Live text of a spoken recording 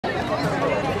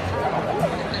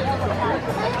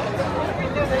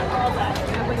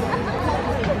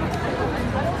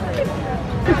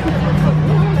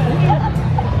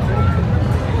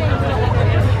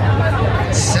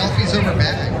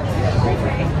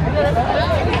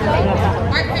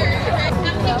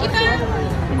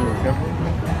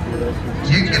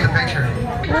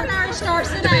Primary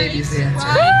starts at 8,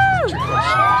 right?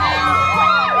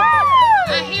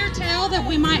 And I hear tell that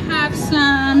we might have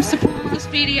some surprise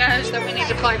videos that we need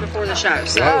to play before the show.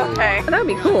 So okay, that'd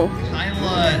be cool.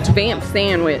 Vamp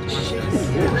sandwich.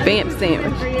 Vamp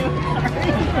sandwich.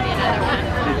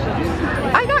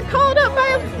 I got called up by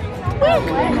a Luke,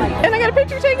 and I got a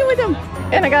picture taken with him,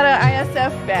 and I got an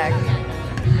ISF bag.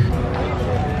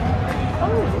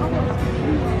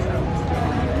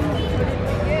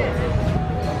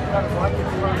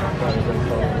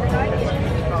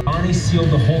 Bonnie sealed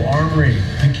the whole armory.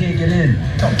 You can't get in.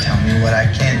 Don't tell me what I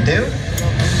can't do.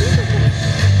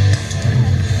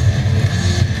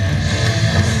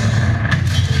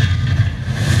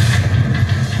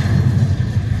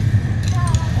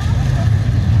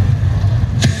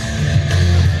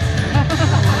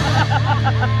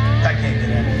 I can't get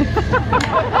in.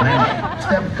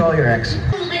 Step, call your ex.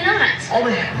 All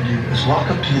they have to do is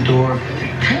walk up to the door with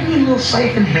their tiny little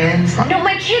siphon hands. No,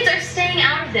 my kids are staying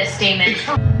out of this, Damon.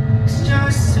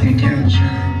 Sorry, Darren.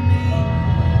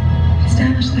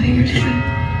 Establish the hair today.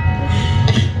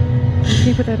 Can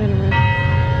you put that in a room?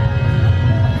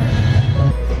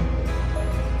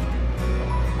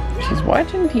 She's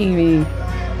watching TV.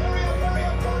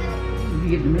 You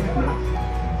get the milk.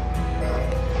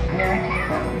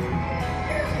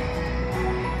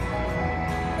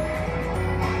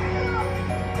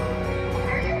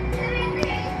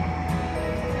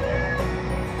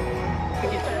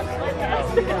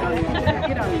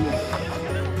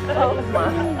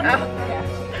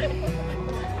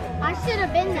 I should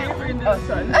have been there. Oh,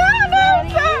 son. Oh no!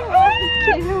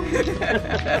 Okay.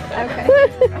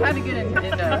 I had to get in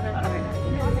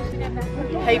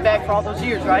payback for all those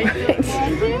years, right?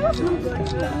 Thank you.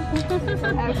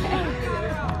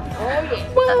 Okay.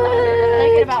 What?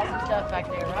 Thinking about some stuff back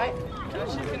there, right?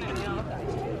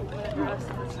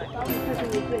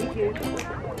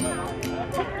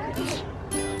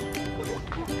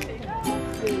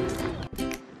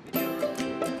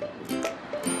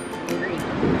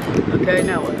 Okay,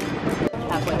 now what?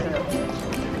 Halfway through.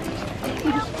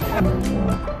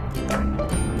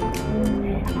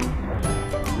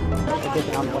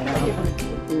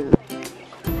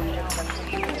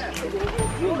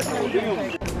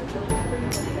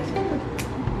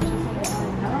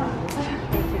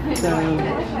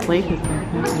 The lake is back.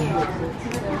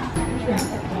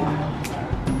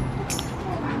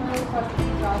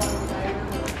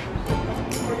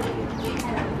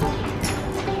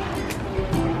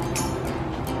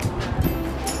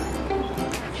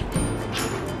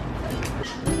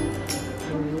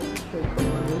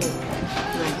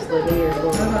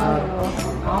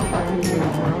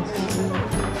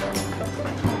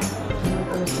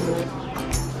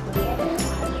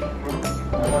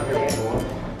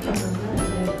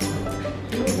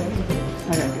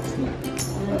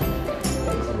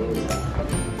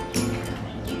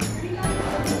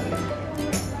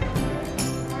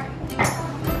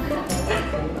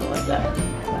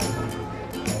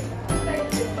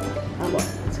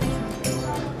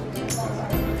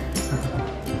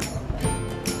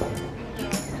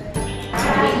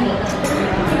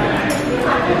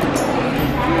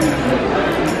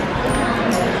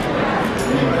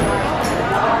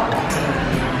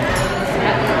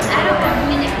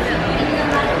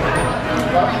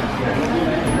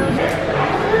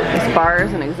 This bar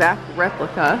is an exact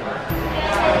replica.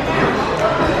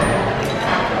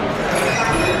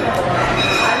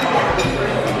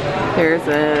 There's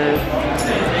a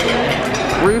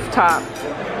rooftop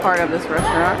part of this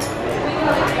restaurant.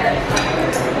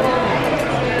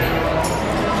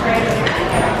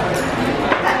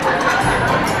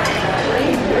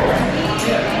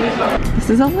 This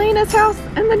is Elena's house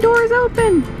and the door is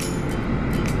open.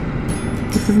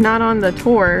 This is not on the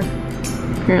tour,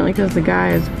 apparently, because the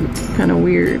guy is kind of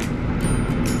weird.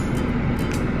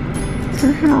 It's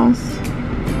her house.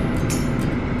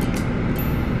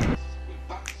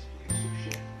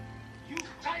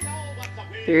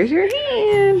 There's your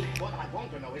hand.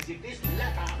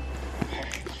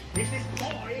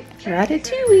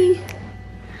 Ratatouille.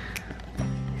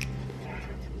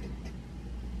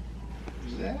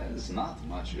 There's not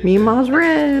much. Meemaw's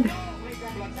red.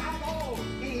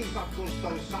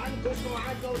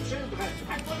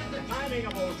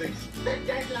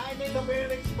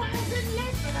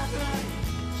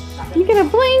 You get a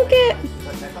blanket.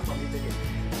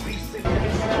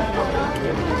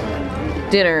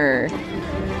 Dinner.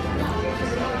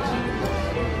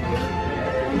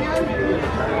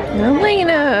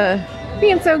 Elena,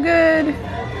 being so good.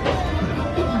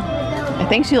 I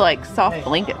think she likes soft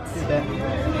blankets.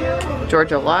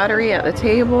 Georgia Lottery at the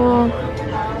table.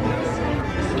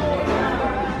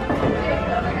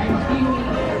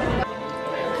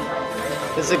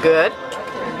 Is it good?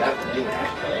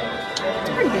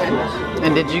 Pretty good.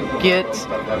 And did you get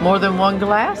more than one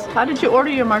glass? How did you order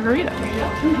your margarita?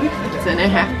 It's in a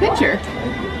half pitcher.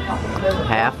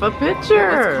 Half a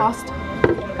pitcher. It's cost.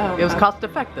 It was cost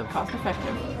effective. Cost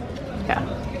effective. Yeah.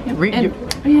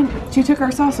 And she took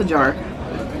our salsa jar.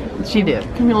 She did.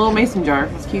 Give me a little mason jar.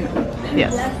 It's cute.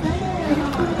 Yes.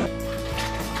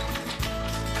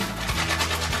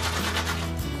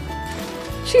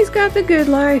 She's got the good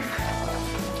life.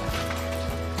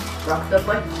 Rocked up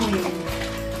like a queen.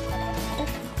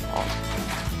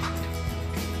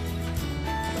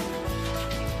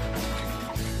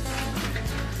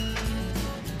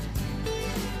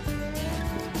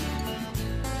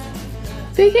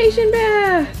 Vacation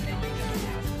bath.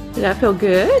 Did that feel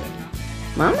good?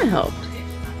 Mama helped.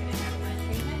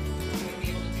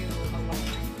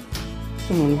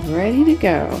 Someone's ready to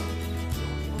go.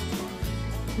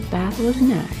 The bath was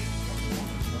nice.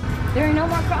 There are no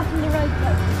more crossing the road.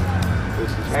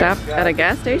 Stop at a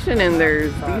gas station and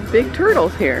there's these big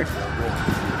turtles here.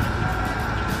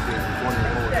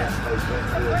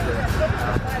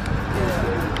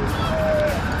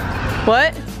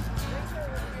 What?